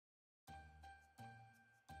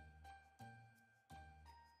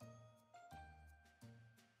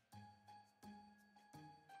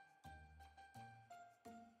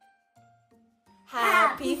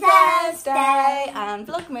Happy Thursday and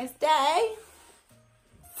Vlogmas Day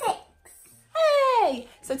 6. Hey!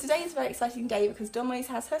 So today is a very exciting day because Dawn-louise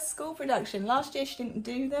has her school production. Last year she didn't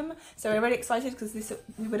do them, so we're really excited because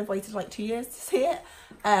we would have waited like 2 years to see it.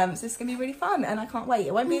 So this is going to be really fun and I can't wait.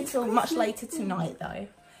 It won't be until much later tonight though.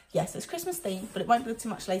 Yes, it's Christmas themed, but it won't be too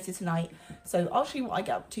much later tonight. So I'll show you what I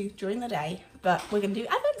get up to during the day, but we're going to do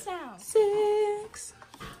Advent now. 6,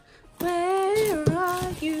 where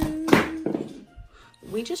are you?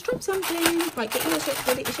 We just dropped something. Right, get your shit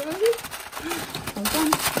ready. Is she ready? Hold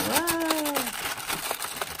on. Wow.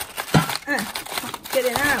 Get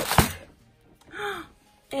it out.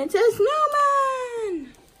 It's a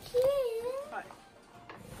snowman. Right.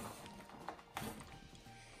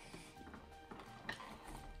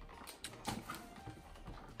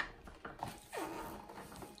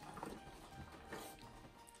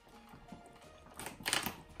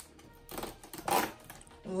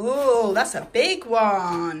 Oh, that's a big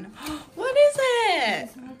one. What is it?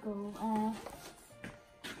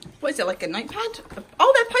 What is it, like a notepad?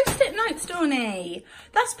 Oh, they're post-it notes, Dawnny.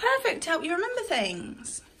 That's perfect to help you remember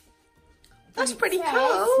things. That's pretty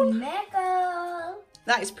cool.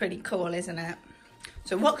 That is pretty cool, isn't it?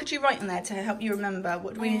 So what could you write in there to help you remember?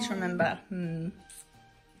 What do we need to remember?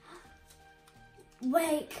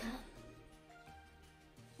 Wake.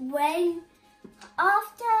 When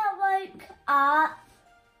after I woke up,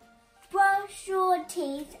 brush your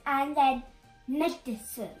teeth and then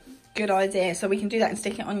medicine. Good idea. So we can do that and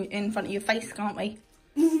stick it on in front of your face, can't we?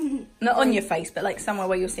 Not on your face, but like somewhere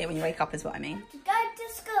where you'll see it when you wake up is what I mean. Go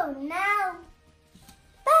to school now.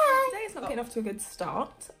 Bye. Today is not getting off to a good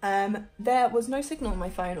start. There was no signal on my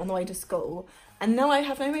phone on the way to school, and now I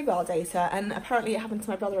have no mobile data, and apparently it happened to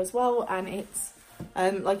my brother as well, and it's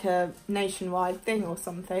like a nationwide thing or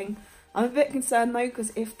something. I'm a bit concerned though,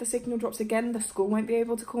 because if the signal drops again, the school won't be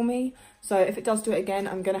able to call me. So if it does do it again,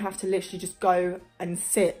 I'm going to have to literally just go and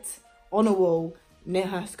sit on a wall near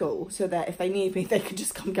her school so that if they need me, they can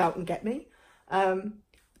just come out and get me. Don't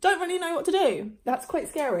really know what to do. That's quite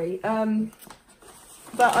scary.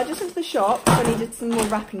 But I just went to the shop. I needed some more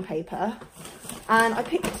wrapping paper. And I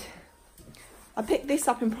picked this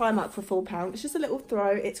up in Primark for £4. It's just a little throw.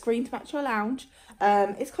 It's green to match our lounge.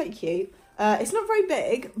 It's quite cute. It's not very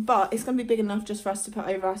big, but it's going to be big enough just for us to put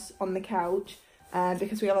over us on the couch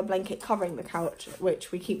because we have a blanket covering the couch,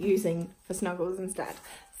 which we keep using for snuggles instead.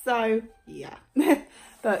 So, yeah.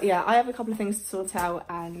 But yeah, I have a couple of things to sort out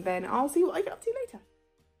and then I'll see what I get up to later.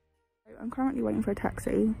 I'm currently waiting for a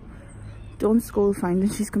taxi. Dawn's school phoned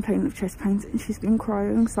and she's complaining of chest pains and she's been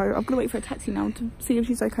crying. So I've got to wait for a taxi now to see if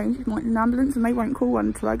she's okay. She might need an ambulance and they won't call one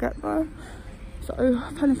until I get there. So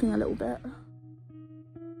I'm panicking a little bit.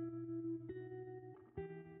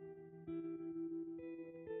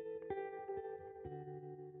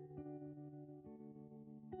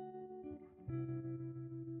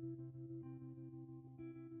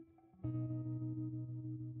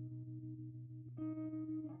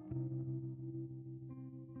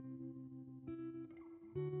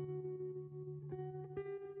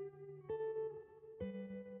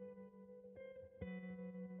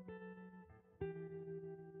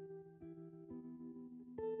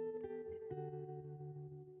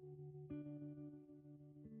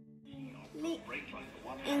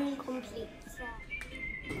 Incomplete.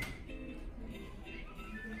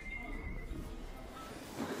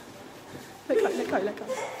 Let go.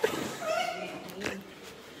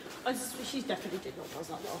 She definitely did not buzz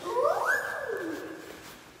that laugh.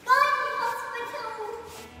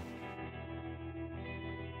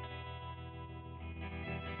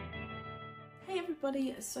 Hey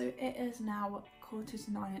everybody, so it is now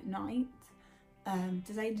 9:15 at night.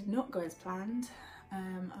 Today did not go as planned.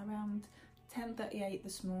 Around 10:38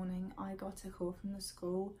 this morning I got a call from the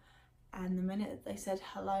school, and the minute that they said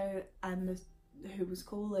hello and who was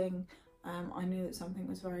calling, I knew that something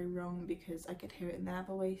was very wrong because I could hear it in their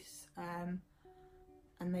voice, and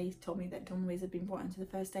they told me that Dawn-louise had been brought into the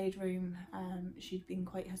first aid room. She'd been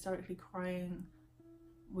quite hysterically crying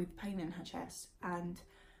with pain in her chest, and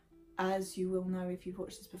as you will know if you've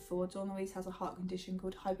watched this before, Dawn-louise has a heart condition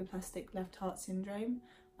called hypo-plastic left heart syndrome.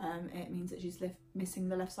 It means that she's missing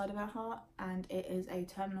the left side of her heart, and it is a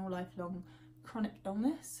terminal, lifelong, chronic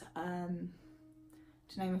illness,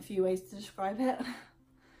 to name a few ways to describe it,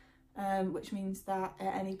 which means that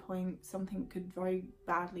at any point something could very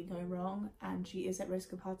badly go wrong, and she is at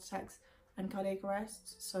risk of heart attacks and cardiac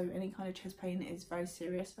arrests, so any kind of chest pain is very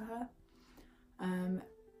serious for her.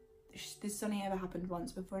 This only ever happened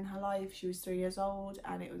once before in her life. She was 3 years old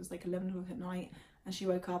and it was like 11 o'clock at night, and she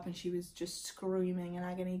woke up and she was just screaming in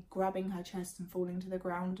agony, grabbing her chest and falling to the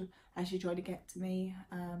ground as she tried to get to me.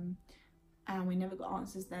 and we never got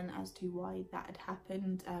answers then as to why that had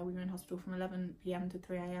happened. We were in hospital from 11 p.m. to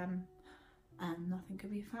 3 a.m. and nothing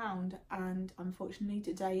could be found, and unfortunately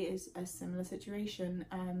today is a similar situation.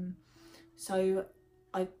 So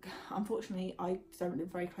unfortunately I don't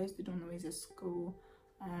live very close to Dawn-louise's school,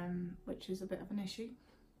 which is a bit of an issue.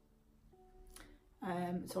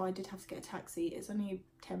 So I did have to get a taxi. It's only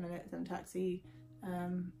 10 minutes in a taxi,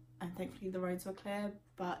 and thankfully the roads were clear,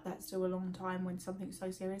 but that's still a long time when something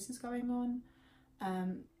so serious is going on.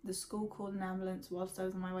 The school called an ambulance whilst I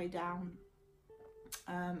was on my way down,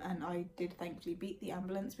 and I did thankfully beat the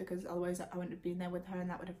ambulance, because otherwise I wouldn't have been there with her, and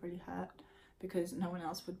that would have really hurt, because no one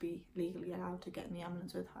else would be legally allowed to get in the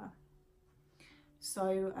ambulance with her.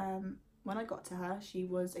 So when I got to her, she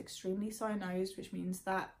was extremely cyanosed, which means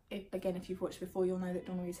that, if you've watched before, you'll know that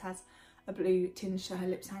Dawn-louise has a blue tinge to her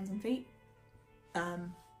lips, hands and feet.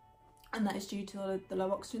 And that is due to the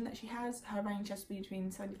low oxygen that she has. Her range has to be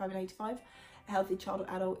between 75 and 85. A healthy child or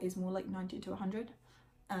adult is more like 90 to 100.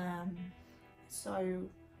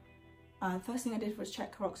 First thing I did was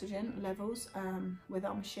check her oxygen levels with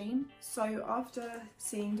our machine. So after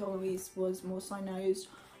seeing Dawn-louise was more cyanosed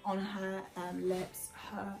on her lips,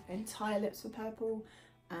 her entire lips were purple,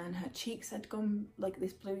 and her cheeks had gone like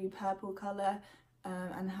this bluey purple colour,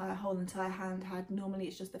 and her whole entire hand had, normally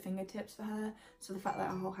it's just the fingertips for her, so the fact that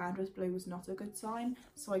her whole hand was blue was not a good sign.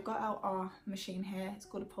 So I got out our machine here. It's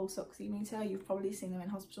called a pulse oximeter. You've probably seen them in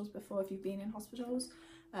hospitals before if you've been in hospitals,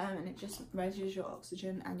 and it just measures your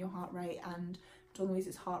oxygen and your heart rate, and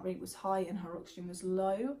Dawn-louise's heart rate was high and her oxygen was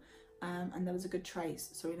low, and there was a good trace,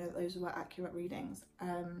 so we know that those were accurate readings.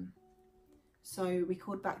 So we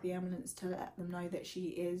called back the ambulance to let them know that she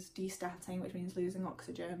is destatting, which means losing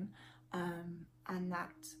oxygen, and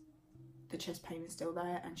that the chest pain is still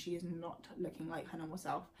there and she is not looking like her normal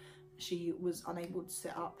self. She was unable to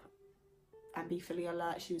sit up and be fully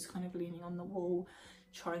alert. She was kind of leaning on the wall,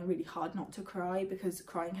 trying really hard not to cry, because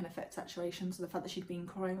crying can affect saturation, so the fact that she'd been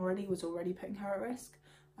crying already was already putting her at risk.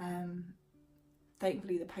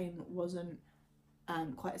 Thankfully the pain wasn't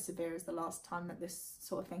quite as severe as the last time that this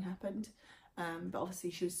sort of thing happened, but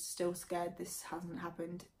obviously she was still scared. This hasn't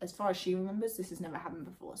happened, as far as she remembers, this has never happened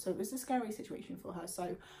before, so it was a scary situation for her.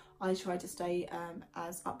 So I tried to stay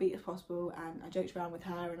as upbeat as possible, and I joked around with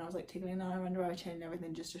her, and I was like tickling her under her chin and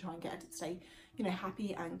everything, just to try and get her to stay, you know,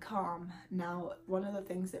 happy and calm. Now, one of the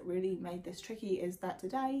things that really made this tricky is that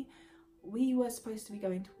today we were supposed to be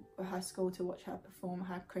going to her school to watch her perform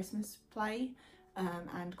her Christmas play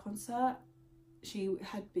and concert. She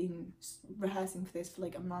had been rehearsing for this for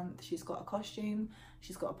like a month. She's got a costume,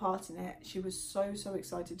 she's got a part in it. She was so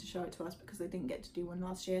excited to show it to us, because they didn't get to do one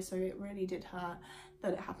last year, so it really did hurt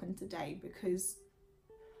that it happened today, because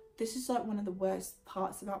this is like one of the worst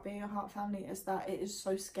parts about being a heart family, is that it is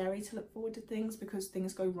so scary to look forward to things, because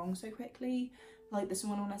things go wrong so quickly. Like this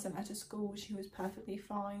one, when I sent her to school, she was perfectly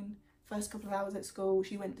fine. First couple of hours at school,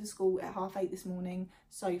 she went to school at 8:30 this morning,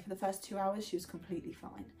 so for the first 2 hours she was completely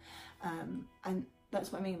fine. And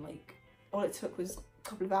that's what I mean, like all it took was a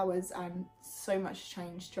couple of hours and so much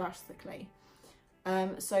changed drastically.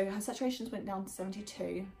 So her saturations went down to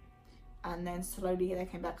 72, and then slowly they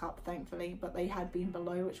came back up, thankfully, but they had been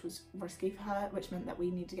below, which was risky for her, which meant that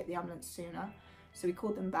we needed to get the ambulance sooner. So we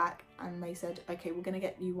called them back and they said, okay, we're going to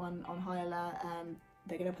get you one on high alert,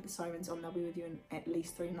 they're going to put the sirens on, they'll be with you in at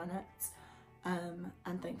least 3 minutes.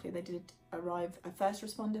 And thankfully they did arrive, a first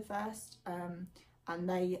responder first, and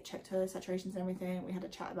they checked her saturations and everything. We had a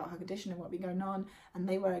chat about her condition and what had been going on, and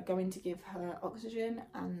they were going to give her oxygen,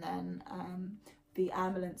 and then the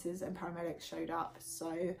ambulances and paramedics showed up,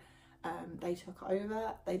 so they took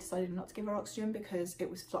over. They decided not to give her oxygen because it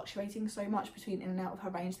was fluctuating so much between in and out of her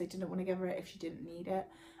range. They didn't want to give her it if she didn't need it.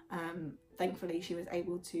 Thankfully she was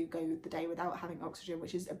able to go the day without having oxygen,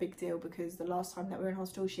 which is a big deal, because the last time that we were in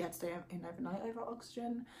hospital she had to stay in overnight over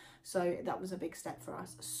oxygen, so that was a big step for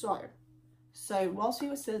us. So whilst we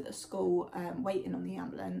were still at the school waiting on the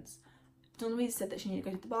ambulance, Dawn-louise said that she needed to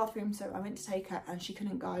go to the bathroom, so I went to take her and she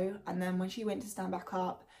couldn't go, and then when she went to stand back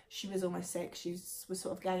up she was almost sick. She was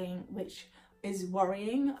sort of gagging, which is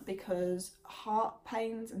worrying, because heart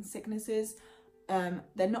pains and sicknesses,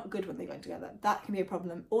 they're not good when they go together. That can be a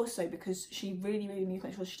problem. Also because she really needs to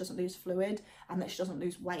make sure she doesn't lose fluid and that she doesn't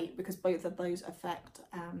lose weight, because both of those affect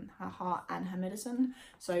her heart and her medicine,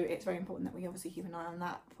 so it's very important that we obviously keep an eye on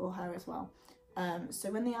that for her as well.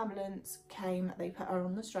 So when the ambulance came, they put her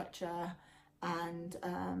on the stretcher, and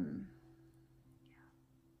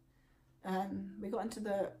we got into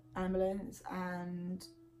the ambulance, and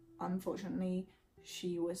unfortunately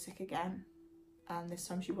she was sick again, and this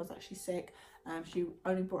time she was actually sick. She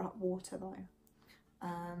only brought up water though,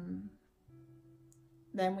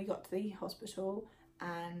 then we got to the hospital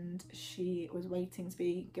and she was waiting to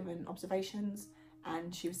be given observations,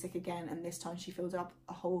 and she was sick again, and this time she filled up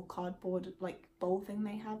a whole cardboard like bowl thing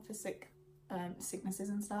they have for sicknesses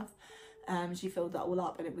and stuff. She filled that all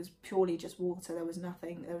up, and it was purely just water. There was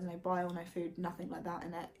nothing, there was no bile, no food, nothing like that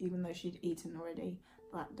in it, even though she'd eaten already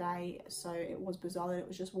that day. So it was bizarre that it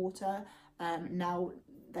was just water. Now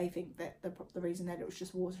they think that the reason that it was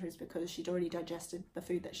just water is because she'd already digested the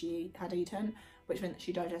food that she had eaten, which meant that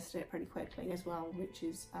she digested it pretty quickly as well, which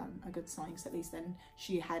is a good sign, because at least then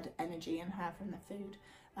she had energy in her from the food.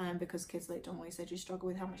 Because kids like Dawn-louise said, you struggle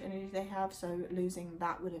with how much energy they have, so losing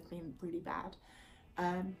that would have been really bad.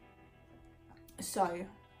 So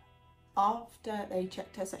after they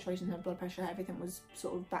checked her saturation, her blood pressure, everything was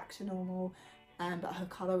sort of back to normal, but her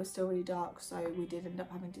colour was still really dark, so we did end up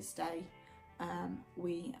having to stay.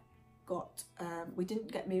 We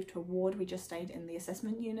didn't get moved to a ward, we just stayed in the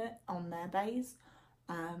assessment unit on their bays,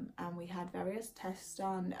 and we had various tests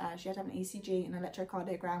done. She had to have an ECG, an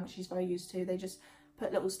electrocardiogram, which she's very used to. They just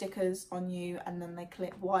put little stickers on you and then they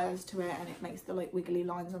clip wires to it, and it makes the like wiggly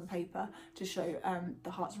lines on paper to show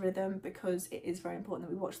the heart's rhythm, because it is very important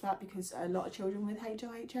that we watch that, because a lot of children with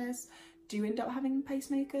HLHS do end up having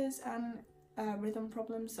pacemakers and rhythm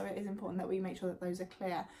problems, so it is important that we make sure that those are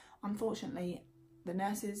clear. Unfortunately, the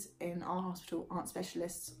nurses in our hospital aren't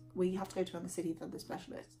specialists. We have to go to another city for the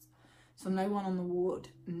specialists, so no one on the ward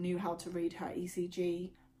knew how to read her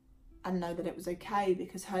ECG and know that it was okay,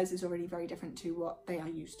 because hers is already very different to what they are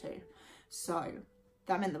used to. So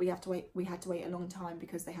that meant that we had to wait a long time,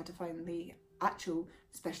 because they had to phone the actual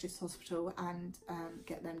specialist hospital and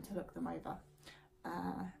get them to look them over.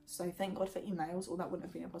 So thank God for emails, or that wouldn't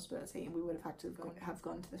have been a possibility, and we would have had to have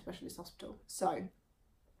gone to the specialist hospital. So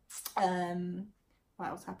what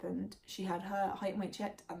else happened? She had her height and weight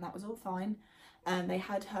checked, and that was all fine. They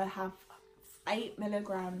had her have 8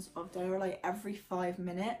 milligrams of Dawn-louise every 5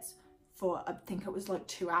 minutes for, I think it was like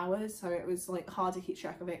 2 hours, so it was like hard to keep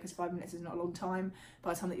track of it, because 5 minutes is not a long time.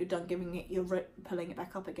 By the time that you're done giving it, you're pulling it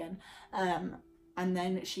back up again. And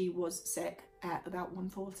then she was sick at about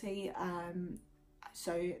 1:40,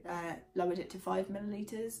 so lowered it to 5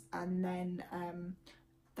 millilitres, and then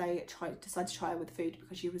they decided to try her with food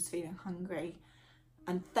because she was feeling hungry,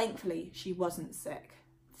 and thankfully she wasn't sick.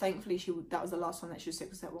 Thankfully that was the last time that she was sick,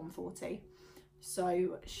 was at 1:40.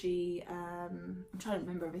 So she, I'm trying to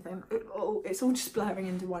remember everything. It's all just blurring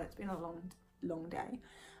into one. It's been a long day.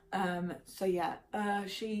 So yeah,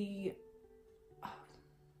 she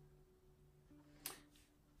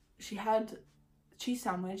had a cheese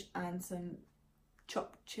sandwich and some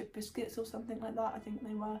chopped chip biscuits or something like that, I think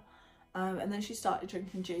they were. And then she started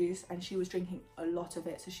drinking juice, and she was drinking a lot of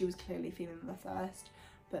it, so she was clearly feeling the thirst.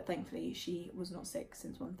 But thankfully she was not sick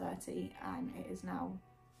since 1:30, and it's now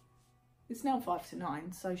 5 to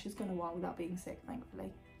 9, so she's gone a while without being sick,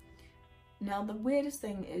 thankfully. Now the weirdest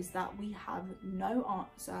thing is that we have no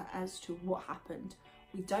answer as to what happened.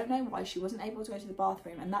 We don't know why she wasn't able to go to the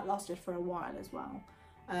bathroom, and that lasted for a while as well.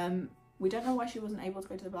 We don't know why she wasn't able to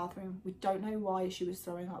go to the bathroom. We don't know why she was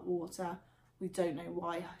throwing up water. We don't know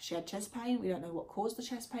why she had chest pain. We don't know what caused the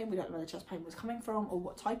chest pain. We don't know where the chest pain was coming from or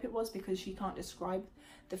what type it was, because she can't describe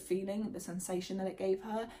the feeling, the sensation that it gave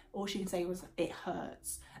her. All she can say was, it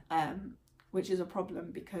hurts, which is a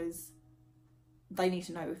problem, because they need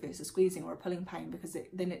to know if it's a squeezing or a pulling pain, because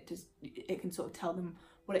then it can sort of tell them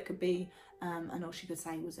what it could be. And all she could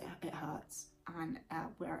say was it hurts, and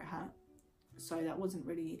where it hurt. So that wasn't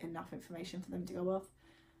really enough information for them to go off.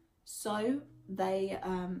 So they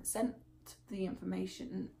sent the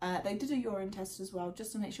information. They did a urine test as well,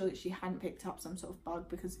 just to make sure that she hadn't picked up some sort of bug,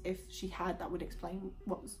 because if she had, that would explain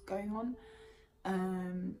what was going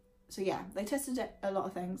on. So yeah, they tested a lot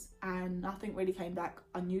of things, and nothing really came back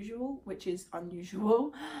unusual, which is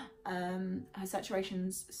unusual. Her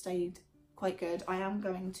saturations stayed quite good. I am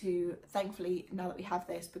going to, thankfully, now that we have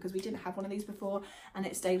this, because we didn't have one of these before and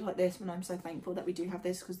it stayed like this, and I'm so thankful that we do have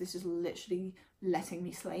this, because this is literally letting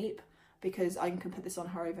me sleep, because I can put this on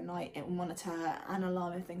her overnight. It will monitor her and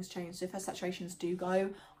alarm if things change. So if her saturations do go,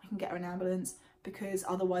 I can get her an ambulance, because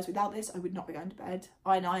otherwise without this I would not be going to bed.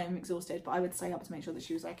 I know I am exhausted, but I would stay up to make sure that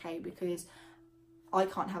she was okay, because I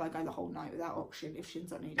can't have her go the whole night without oxygen if she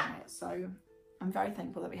ends up needing it. So I'm very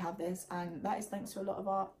thankful that we have this, and that is thanks to a lot of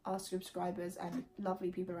our subscribers and lovely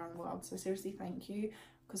people around the world. So seriously, thank you,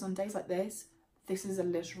 because on days like this is a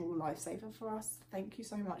literal lifesaver for us. Thank you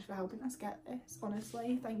so much for helping us get this,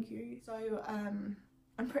 honestly, thank you. So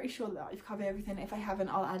I'm pretty sure that I've covered everything. If I haven't,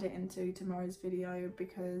 I'll add it into tomorrow's video,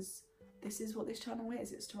 because this is what this channel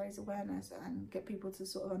is. It's to raise awareness and get people to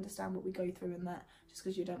sort of understand what we go through, and that just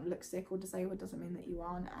because you don't look sick or disabled doesn't mean that you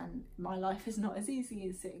aren't. And my life is not as easy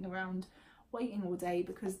as sitting around waiting all day,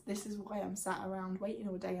 because this is why I'm sat around waiting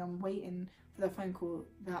all day. I'm waiting for the phone call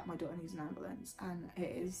that my daughter needs an ambulance, and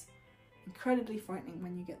it is incredibly frightening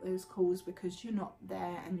when you get those calls because you're not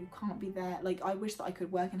there and you can't be there. Like, I wish that I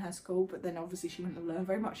could work in her school, but then obviously she wouldn't have learned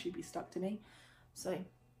very much, she'd be stuck to me. So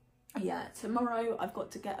yeah, tomorrow I've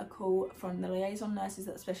got to get a call from the liaison nurses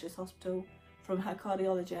at the specialist hospital, from her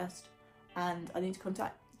cardiologist, and I need to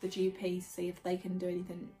contact the GP to see if they can do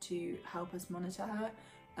anything to help us monitor her.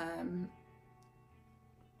 And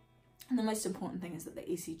the most important thing is that the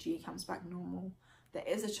ECG comes back normal. There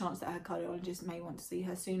is a chance that her cardiologist may want to see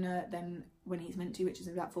her sooner than when he's meant to, which is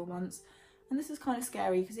in about 4 months. And this is kind of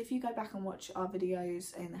scary because if you go back and watch our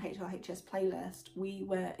videos in the HLHS playlist, we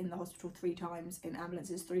were in the hospital 3 times in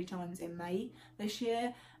ambulances, 3 times in May this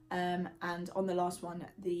year. And on the last one,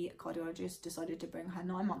 the cardiologist decided to bring her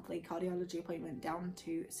 9-monthly cardiology appointment down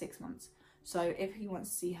to 6 months. So if he wants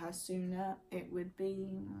to see her sooner, it would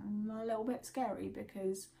be a little bit scary,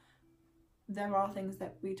 because there are things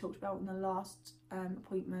that we talked about in the last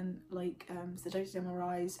appointment, like sedated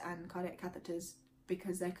MRIs and cardiac catheters,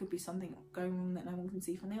 because there could be something going wrong that no one can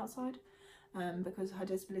see from the outside, because her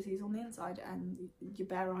disability is on the inside and your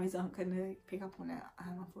bare eyes aren't going to pick up on it,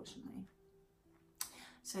 unfortunately.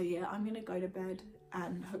 So yeah, I'm going to go to bed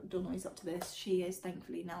and hook Dawn-louise up to this. She is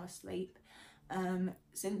thankfully now asleep.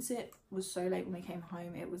 Since it was so late when we came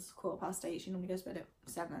home, it was 8:15. She normally goes to bed at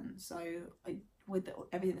 7, so with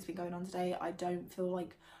everything that's been going on today, I don't feel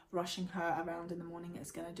like rushing her around in the morning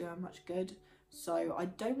is going to do her much good. So I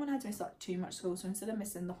don't want her to miss like too much school, so instead of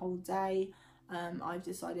missing the whole day, I've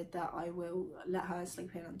decided that I will let her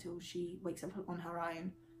sleep in until she wakes up on her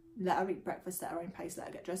own, let her eat breakfast at her own pace, let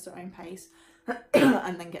her get dressed at her own pace,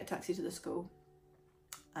 and then get a taxi to the school.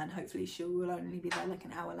 And hopefully she will only be there like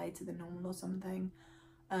an hour later than normal or something.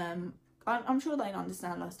 I'm sure they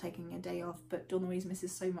understand us taking a day off, but Dawn-louise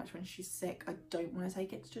misses so much when she's sick. I don't want to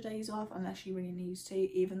take extra days off unless she really needs to,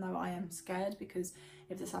 even though I am scared, because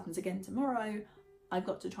if this happens again tomorrow, I've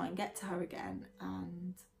got to try and get to her again,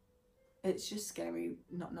 and it's just scary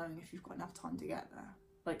not knowing if you've got enough time to get there.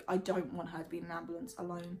 Like, I don't want her to be in an ambulance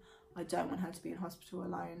alone. I don't want her to be in hospital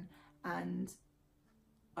alone. And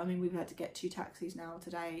I mean, we've had to get 2 taxis now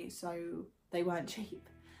today, so they weren't cheap.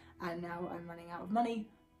 And now I'm running out of money,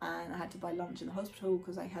 and I had to buy lunch in the hospital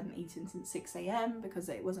because I hadn't eaten since 6 AM because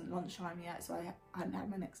it wasn't lunchtime yet, so I hadn't had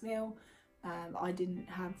my next meal. I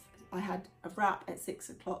had a wrap at 6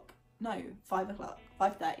 o'clock, no, 5 o'clock,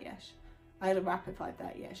 5:30ish. I had a wrap at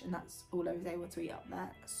 5:30ish, and that's all I was able to eat up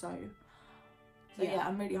there. So yeah,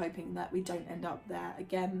 I'm really hoping that we don't end up there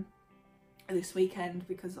again this weekend,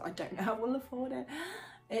 because I don't know how we'll afford it.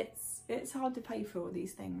 It's hard to pay for all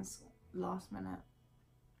these things last minute.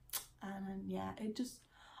 And yeah,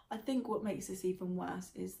 I think what makes this even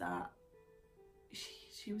worse is that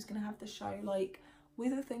she was going to have the show. Like,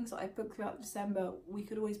 with the things that I booked throughout December, we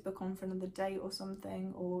could always book on for another date or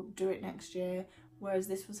something, or do it next year, whereas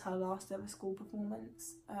this was her last ever school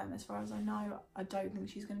performance. As far as I know, I don't think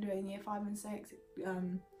she's going to do it in year 5 and 6,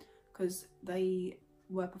 because they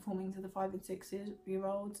were performing to the 5 and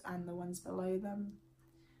 6-year-olds and the ones below them.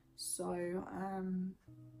 So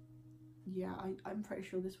yeah, I'm pretty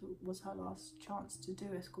sure this was her last chance to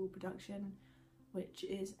do a school production, which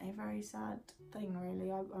is a very sad thing,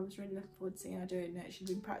 really. I was really looking forward to seeing her doing it. She'd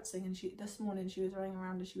been practicing, and this morning she was running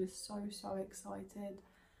around and she was so excited,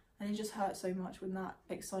 and it just hurts so much when that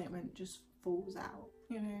excitement just falls out,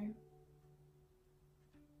 you know.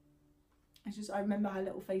 I remember her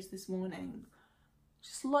little face this morning,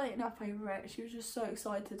 just lighting up over it. She was just so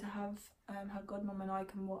excited to have her godmum and I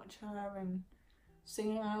can watch her and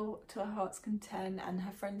singing out to her heart's content, and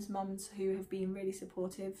her friends' mums who have been really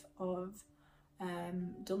supportive of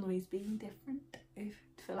Dawn-louise being different,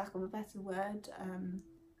 for lack of a better word.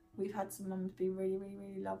 We've had some mums be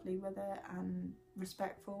really lovely with it and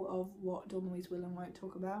respectful of what Dawn-louise will and won't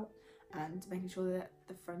talk about, and making sure that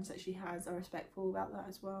the friends that she has are respectful about that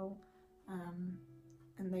as well.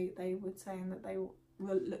 And they were saying that they will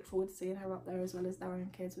look forward to seeing her up there as well as their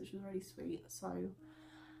own kids, which was really sweet. So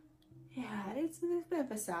yeah, it's a bit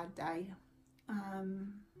of a sad day.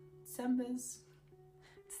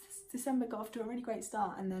 December got off to a really great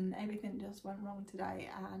start, and then everything just went wrong today.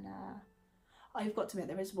 And I've got to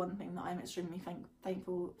admit, there is one thing that I'm extremely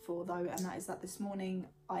thankful for though, and that is that this morning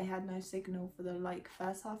I had no signal for the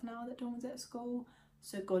first half an hour that Dawn was at school.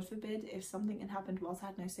 So God forbid if something had happened whilst I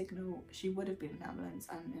had no signal, she would have been in an ambulance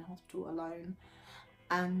and in hospital alone,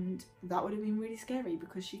 and that would have been really scary,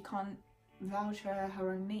 because she can't voucher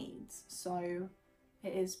her own needs. So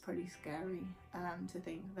it is pretty scary to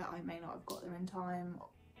think that I may not have got there in time,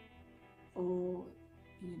 or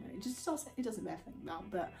you know, it just doesn't bear thinking about.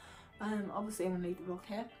 But obviously I'm gonna leave the vlog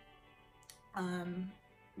here.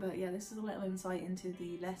 But yeah, this is a little insight into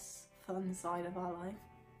the less fun side of our life.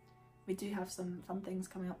 We do have some fun things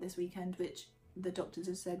coming up this weekend, which the doctors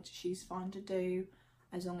have said she's fine to do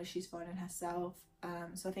as long as she's finding herself.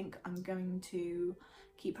 So I think I'm going to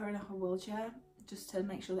keep her in her wheelchair just to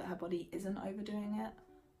make sure that her body isn't overdoing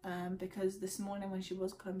it. Because this morning when she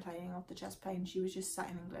was complaining of the chest pain, she was just sat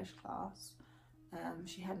in English class.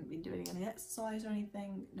 She hadn't been doing any exercise or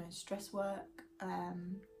anything, no stress work,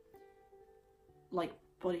 like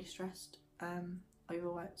body stressed,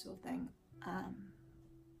 overworked sort of thing.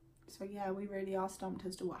 So yeah, we really are stumped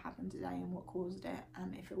as to what happened today and what caused it,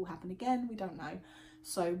 and if it will happen again, we don't know.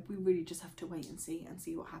 So we really just have to wait and see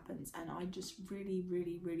what happens. And I just really,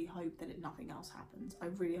 really, really hope that nothing else happens. I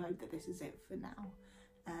really hope that this is it for now.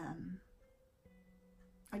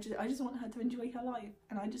 I just want her to enjoy her life,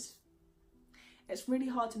 and it's really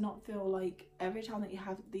hard to not feel like every time that you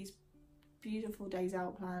have these beautiful days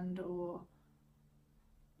out planned or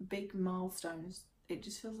big milestones, it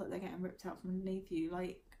just feels like they're getting ripped out from underneath you.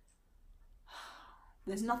 Like,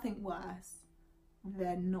 there's nothing worse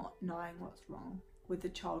than not knowing what's wrong with a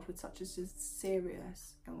child with such a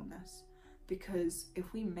serious illness, because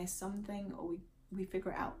if we miss something or we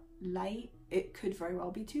figure it out late, it could very well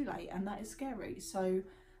be too late, and that is scary. So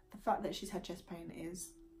the fact that she's had chest pain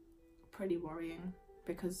is pretty worrying,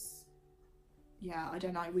 because yeah, I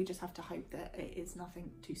don't know, we just have to hope that it is nothing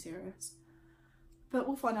too serious. But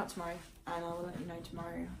we'll find out tomorrow, and I will let you know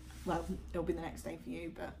tomorrow. Well, it'll be the next day for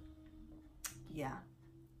you, but yeah.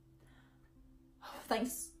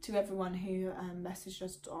 Thanks to everyone who messaged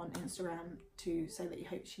us on Instagram to say that you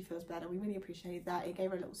hope she feels better. We really appreciate that. It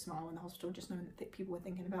gave her a little smile in the hospital, just knowing that people were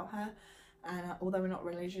thinking about her. And although we're not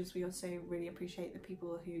religious, we also really appreciate the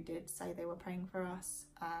people who did say they were praying for us.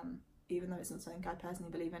 Even though it's not something I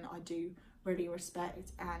personally believe in, I do really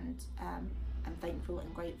respect and I'm thankful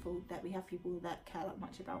and grateful that we have people that care that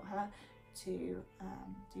much about her to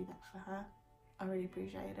do that for her. I really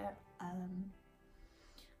appreciate it.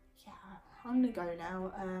 Yeah, I'm gonna go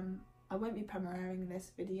now. I won't be premiering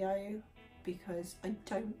this video because I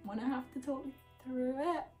don't want to have to talk through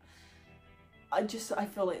it. I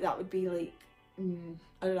feel like that would be like,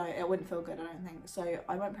 I don't know, it wouldn't feel good, I don't think. So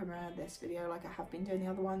I won't premiere this video like I have been doing the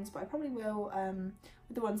other ones, but I probably will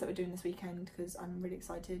with the ones that we're doing this weekend, because I'm really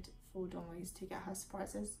excited for Dawn-louise to get her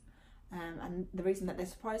surprises. And the reason that they're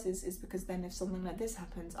surprises is because then if something like this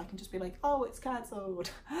happens, I can just be like, oh, it's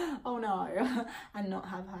cancelled, oh no, and not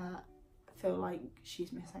have her feel like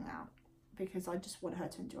she's missing out, because I just want her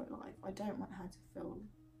to enjoy life. I don't want her to feel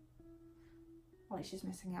like she's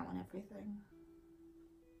missing out on everything.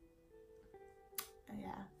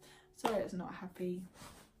 Yeah, sorry it's not a happy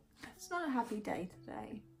day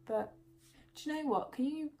today, but do you know what, can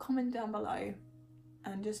you comment down below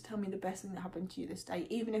and just tell me the best thing that happened to you this day,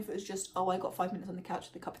 even if it was just, oh, I got 5 minutes on the couch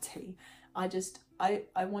with a cup of tea.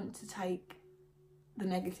 I want to take the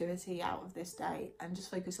negativity out of this day and just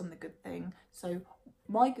focus on the good thing. So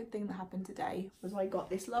my good thing that happened today was I got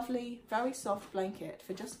this lovely, very soft blanket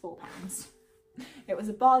for just £4. It was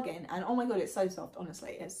a bargain, and oh my god, it's so soft,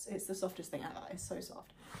 honestly. It's the softest thing ever. It's so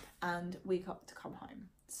soft. And we got to come home.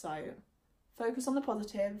 So focus on the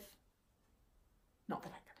positive, not the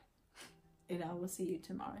negative. You know, we'll see you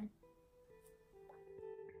tomorrow.